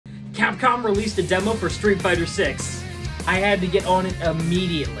Capcom released a demo for Street Fighter 6. I had to get on it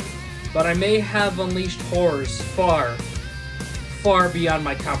immediately, but I may have unleashed horrors far, far beyond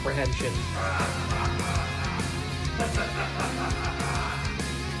my comprehension.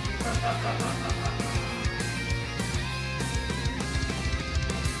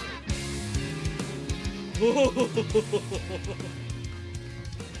 You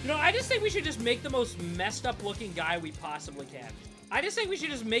know, I just think we should just make the most messed up looking guy we possibly can. I just think we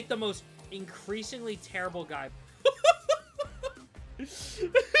should just make the most increasingly terrible guy.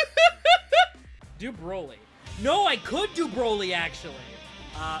 Do Broly. No, I could do Broly, actually.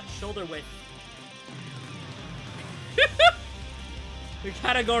 Shoulder width. We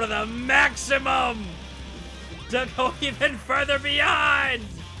gotta go to the maximum to go even further beyond.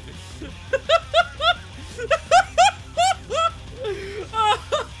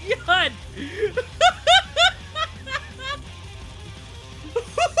 Oh, God.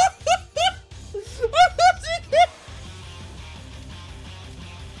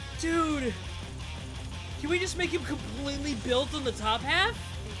 Dude, can we just make him completely built on the top half?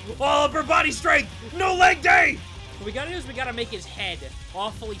 All upper body strength, no leg day! What we gotta do is we gotta make his head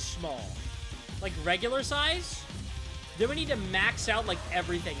awfully small. Like regular size. Then we need to max out like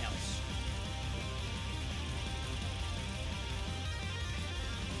everything else.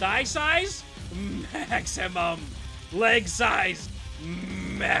 Thigh size? Maximum. Leg size?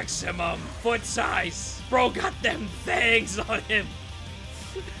 Maximum. Foot size? Bro got them things on him.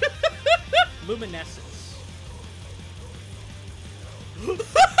 Luminescence.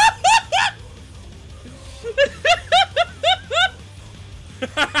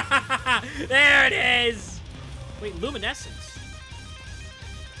 There it is! Wait, luminescence.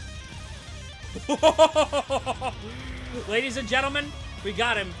 Ladies and gentlemen, we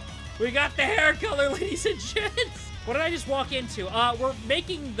got him. We got the hair color, ladies and gents. What did I just walk into? We're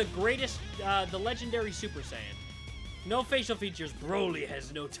making the greatest, the legendary Super Saiyan. No facial features. Broly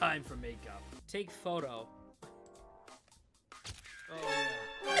has no time for makeup. Take photo. Oh,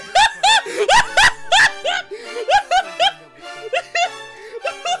 yeah.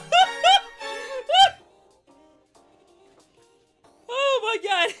 Oh my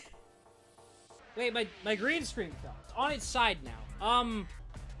God. Wait, my green screen fell. It's on its side now.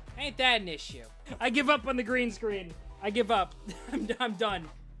 Ain't that an issue? I give up on the green screen. I give up. I'm done.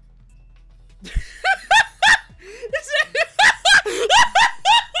 Yeah,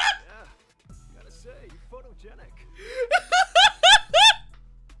 gotta say, you're photogenic.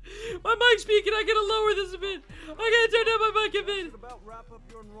 My mic's speaking. I gotta lower this a bit. I gotta turn down my mic a bit. About wrap up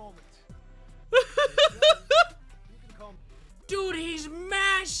your enrollment. Dude, he's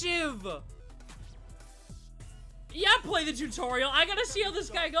massive. Yeah, play the tutorial. I gotta see how this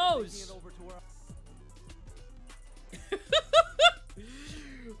guy goes.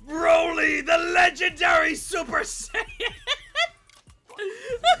 Broly, the legendary Super Saiyan.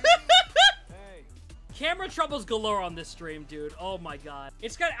 Hey. Camera troubles galore on this stream, dude. Oh my God.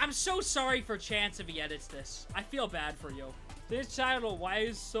 I'm so sorry for Chance if he edits this. I feel bad for you. This title, why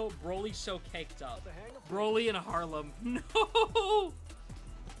is Broly so caked up? Broly in Harlem. No!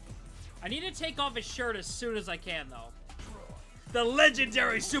 I need to take off his shirt as soon as I can, though. The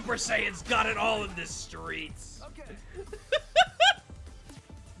legendary Super Saiyan's got it all in the streets. Okay.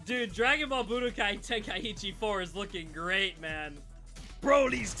 Dude, Dragon Ball Budokai Tenkaichi 4 is looking great, man.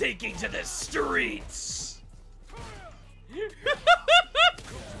 Broly's taking to the streets.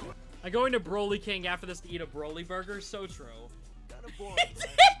 I'm going to Broly King after this to eat a Broly burger. So true. It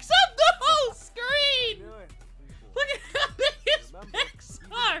takes up the whole screen! Look at how big his pecs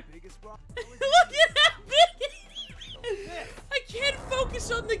are! Look at how big I can't focus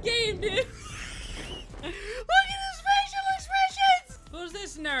on the game, dude! Look at his facial expressions! Who's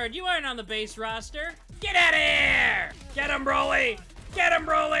this nerd? You aren't on the base roster. Get out of here! Get him, Broly! Get him,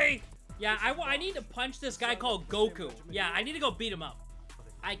 Broly! Yeah, I need to punch this guy called Goku. Yeah, I need to go beat him up.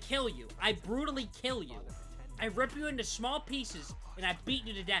 I kill you. I brutally kill you. I rip you into small pieces, and I beat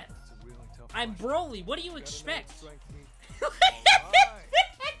you to death. I'm Broly. What do you expect?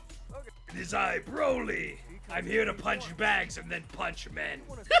 It is I, Broly. I'm here to punch bags and then punch men.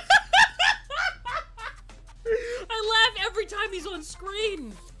 I laugh every time he's on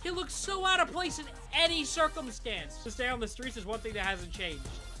screen. He looks so out of place in any circumstance. To stay on the streets is one thing that hasn't changed.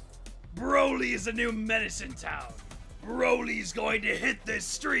 Broly is a new menace in town. Broly's going to hit the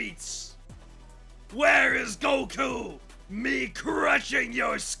streets. Where is Goku? Me crushing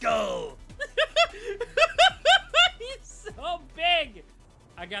your skull. He's so big.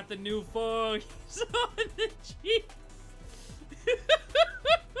 I got the new fogs on the cheek.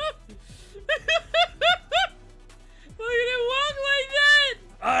 Look at him walk like that.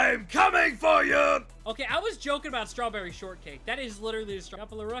 I'm coming for you! Okay, I was joking about strawberry shortcake. That is literally a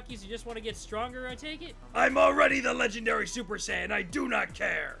couple of rookies who just want to get stronger, I take it? I'm already the legendary Super Saiyan. I do not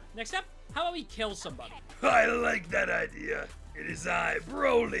care. Next up, how about we kill somebody? I like that idea. It is I,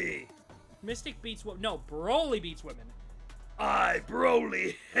 Broly. Mystic beats women. No, Broly beats women. I,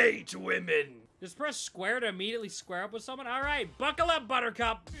 Broly, hate women. Just press square to immediately square up with someone? Alright, buckle up,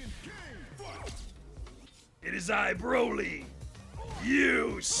 Buttercup. It is I, Broly.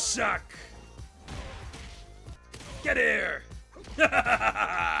 You suck. Get here.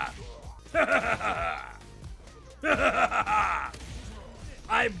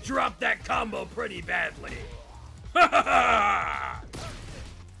 I've dropped that combo pretty badly.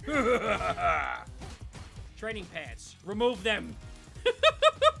 Training pants. Remove them.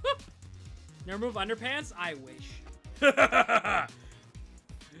 Now remove underpants? I wish.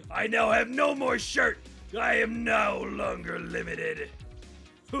 I now have no more shirt. I am no longer limited.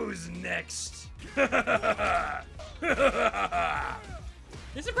 Who's next? This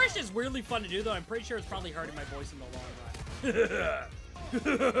impression is weirdly fun to do, though. I'm pretty sure it's probably hurting my voice in the long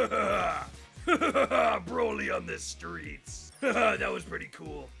run. Broly on the streets. That was pretty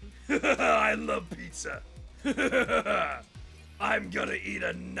cool. I love pizza. I'm gonna eat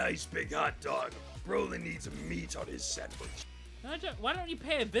a nice big hot dog. Broly needs meat on his sandwich. Why don't you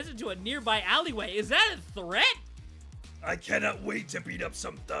pay a visit to a nearby alleyway? Is that a threat? I cannot wait to beat up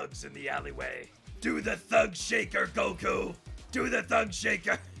some thugs in the alleyway. Do the thug shaker, Goku! Do the thug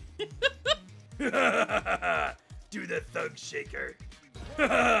shaker! Do the thug shaker.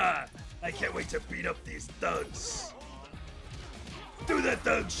 I can't wait to beat up these thugs. Do the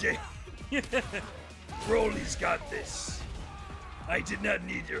thug shake. Broly's got this. I did not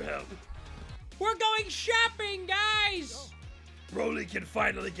need your help. We're going shopping, guys! Broly can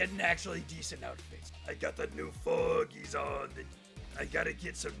finally get an actually decent outfit. I got the new foggies on. I gotta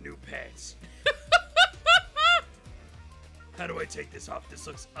get some new pants. How do I take this off? This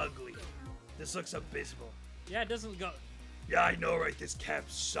looks ugly. This looks abysmal. Yeah, it doesn't go... Yeah, I know, right? This cap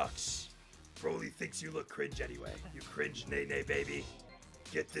sucks. Broly thinks you look cringe anyway. You cringe, nay, baby.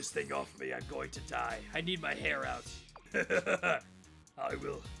 Get this thing off me. I'm going to die. I need my hair out. I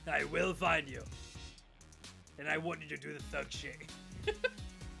will find you. And I want you to do the thug shit.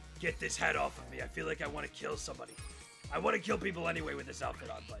 Get this hat off of me. I feel like I want to kill somebody. I want to kill people anyway with this outfit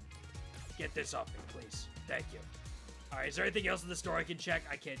on, bud. Get this off me, please. Thank you. Alright, is there anything else in the store I can check?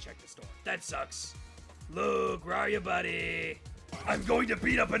 I can't check the store. That sucks. Luke, where are you, buddy? I'm going to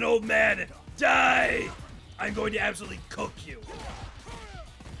beat up an old man. Die! I'm going to absolutely cook you.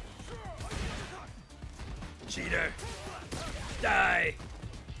 Cheater. Die!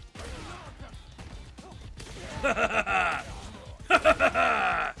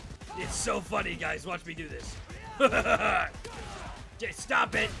 It's so funny, guys. Watch me do this. Just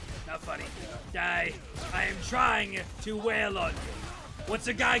stop it. Not funny. Die. I am trying to wail on you. What's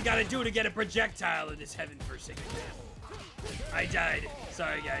a guy gotta do to get a projectile in this heaven-forsaken land? I died.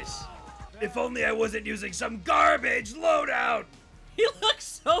 Sorry, guys. If only I wasn't using some garbage loadout! He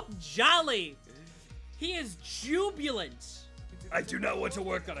looks so jolly. He is jubilant. I do not want to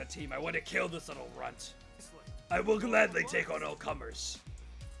work on a team. I want to kill this little runt. I will gladly take on all comers.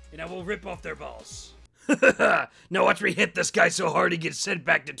 And I will rip off their balls. Now watch me hit this guy so hard he gets sent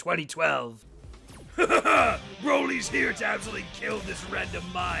back to 2012. Broly's here to absolutely kill this random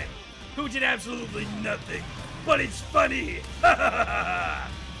mime who did absolutely nothing. But it's funny.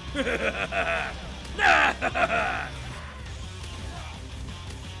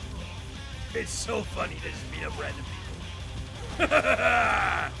 It's so funny to just beat up random people.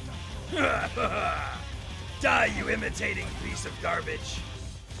 Die, you imitating piece of garbage.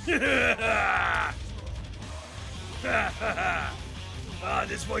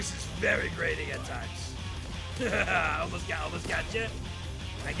 This voice is very grating at times. almost got you.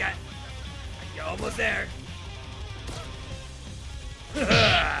 You're almost there.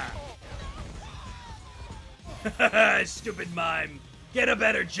 Stupid mime. Get a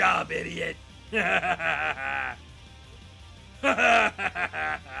better job, idiot.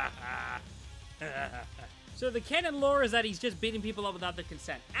 So the canon lore is that he's just beating people up without their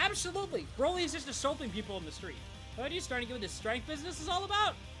consent. Absolutely. Broly is just assaulting people in the street. Are you starting to get what this strength business is all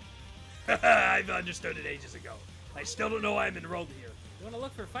about? I've understood it ages ago. I still don't know why I'm enrolled here. You want to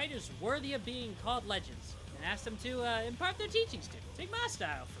look for fighters worthy of being called legends, and ask them to impart their teachings to. Take my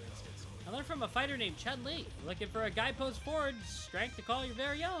style, for instance. I learned from a fighter named Chun-Li. Looking for a guidepost forward, strength to call your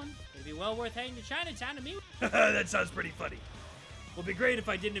very own. It'd be well worth heading to Chinatown to meet. That sounds pretty funny. Would be great if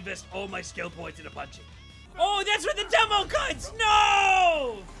I didn't invest all my skill points into punching. Oh, that's what the demo cuts!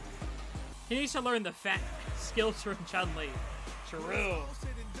 No! He needs to learn the fat skills from Chun-Li. True.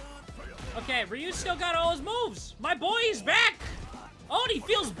 Okay, Ryu still got all his moves. My boy is back. Oh, and he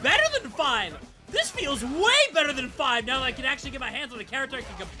feels better than 5. This feels way better than 5 now that I can actually get my hands on a character I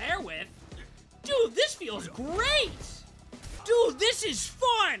can compare with. Dude, this feels great. Dude, this is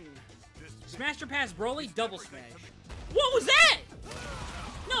fun. Smash or pass Broly, double smash. What was that?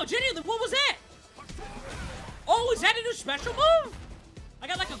 No, genuinely, what was that? Oh, is that a new special move? I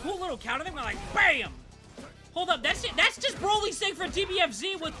got like a cool little counter thing where like, bam. Hold up, that's it. That's just Broly's thing for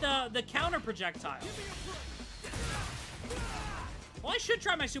TBFZ with the counter projectile. Well, I should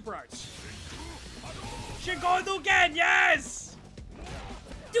try my super arts. Shigodu again, yes!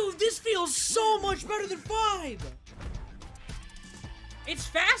 Dude, this feels so much better than 5. It's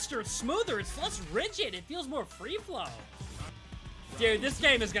faster, it's smoother, it's less rigid, it feels more free flow. Dude, this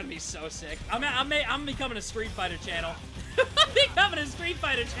game is gonna be so sick. I'm becoming a Street Fighter channel. I'm becoming a Street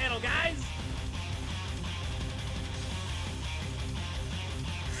Fighter channel, guys.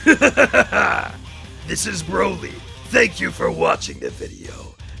 This is Broly. Thank you for watching the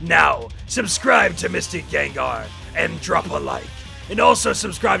video. Now, subscribe to Mystic Gengar and drop a like. And also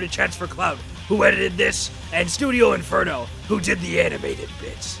subscribe to Chance for Clout, who edited this, and Studio Inferno, who did the animated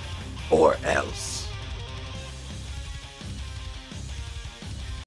bits. Or else.